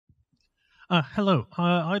Hello.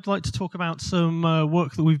 I'd like to talk about some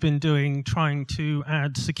work that we've been doing trying to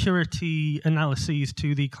add security analyses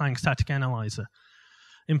to the Clang static analyzer,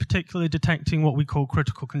 in particular detecting what we call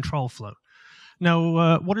critical control flow.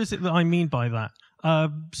 Now, what is it that I mean by that?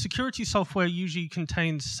 Security software usually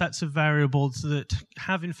contains sets of variables that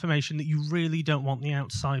have information that you really don't want the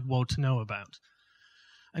outside world to know about.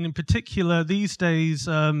 And in particular, these days,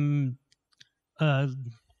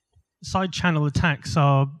 side channel attacks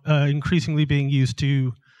are increasingly being used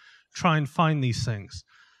to try and find these things.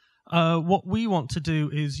 What we want to do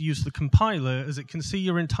is use the compiler, as it can see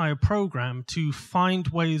your entire program, to find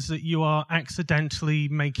ways that you are accidentally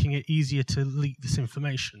making it easier to leak this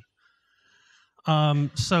information.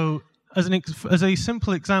 So as a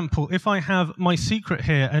simple example, if I have my secret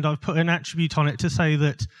here and I've put an attribute on it to say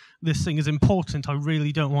that this thing is important, I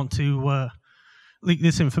really don't want to leak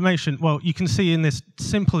this information. Well, you can see in this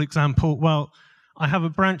simple example, well, I have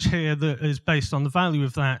a branch here that is based on the value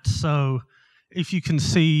of that. So if you can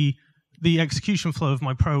see the execution flow of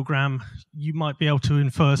my program, you might be able to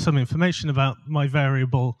infer some information about my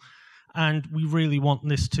variable, and we really want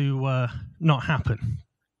this to not happen.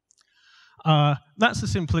 That's a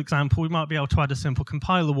simple example. We might be able to add a simple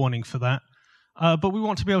compiler warning for that, but we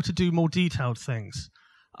want to be able to do more detailed things.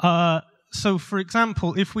 So, for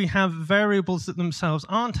example, if we have variables that themselves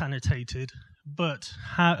aren't annotated, but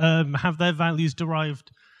have their values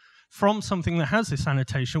derived from something that has this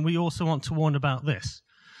annotation, we also want to warn about this.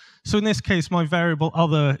 So in this case, my variable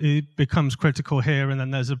other becomes critical here, and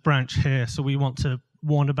then there's a branch here, so we want to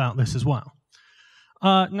warn about this as well.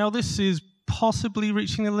 Now, this is possibly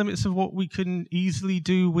reaching the limits of what we can easily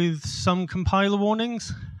do with some compiler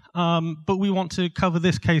warnings, but we want to cover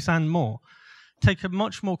this case and more. Take a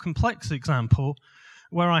much more complex example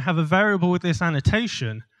where I have a variable with this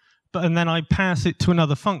annotation, and then I pass it to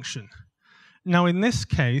another function. Now, in this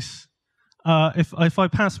case, if I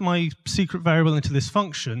pass my secret variable into this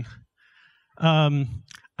function,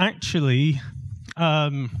 actually,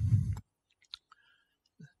 the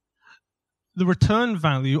return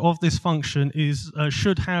value of this function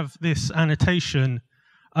should have this annotation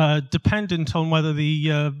dependent on whether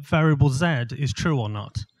the variable z is true or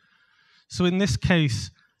not. So in this case,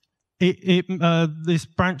 this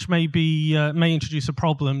branch may introduce a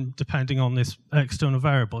problem depending on this external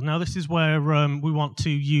variable. Now, this is where we want to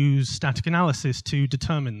use static analysis to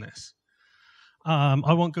determine this.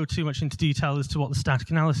 I won't go too much into detail as to what the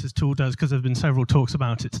static analysis tool does, because there have been several talks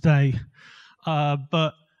about it today.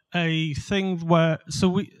 But a thing where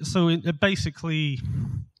basically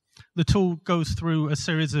the tool goes through a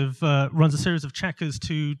series of runs a series of checkers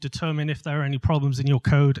to determine if there are any problems in your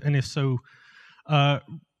code, and if so,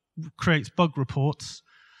 creates bug reports.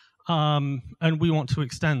 And we want to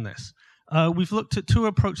extend this. We've looked at two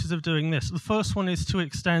approaches of doing this. The first one is to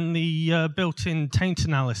extend the built-in taint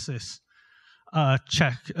analysis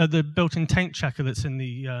the built-in taint checker that's in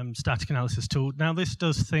the static analysis tool. Now, this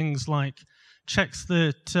does things like checks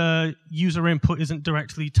that user input isn't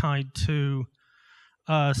directly tied to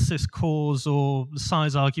syscalls or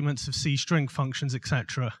size arguments of C string functions,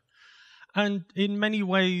 etc. And in many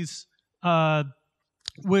ways,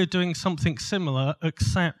 we're doing something similar,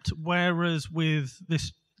 except whereas with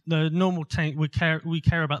the normal taint, we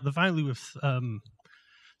care about the value of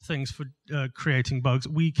things for creating bugs.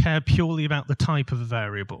 We care purely about the type of a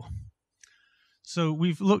variable. So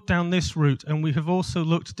we've looked down this route, and we have also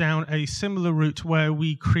looked down a similar route where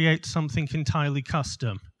we create something entirely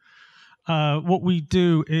custom. What we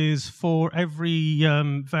do is for every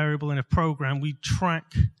variable in a program, we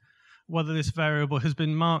track whether this variable has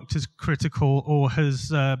been marked as critical or has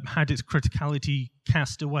had its criticality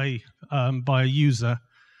cast away by a user.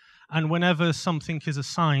 And whenever something is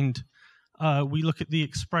assigned, we look at the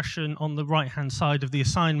expression on the right-hand side of the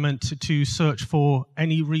assignment to search for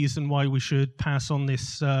any reason why we should pass on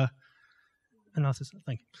this analysis.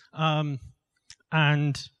 Thank you.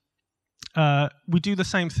 And we do the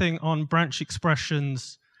same thing on branch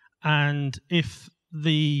expressions, and if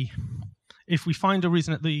we find a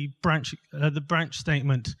reason at the branch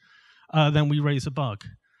statement, then we raise a bug.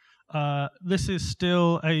 This is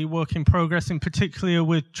still a work in progress. In particular,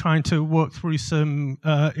 we're trying to work through some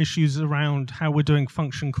issues around how we're doing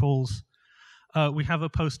function calls. We have a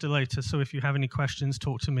poster later, so if you have any questions,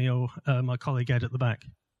 talk to me or my colleague Ed at the back.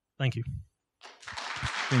 Thank you.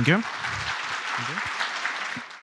 Thank you.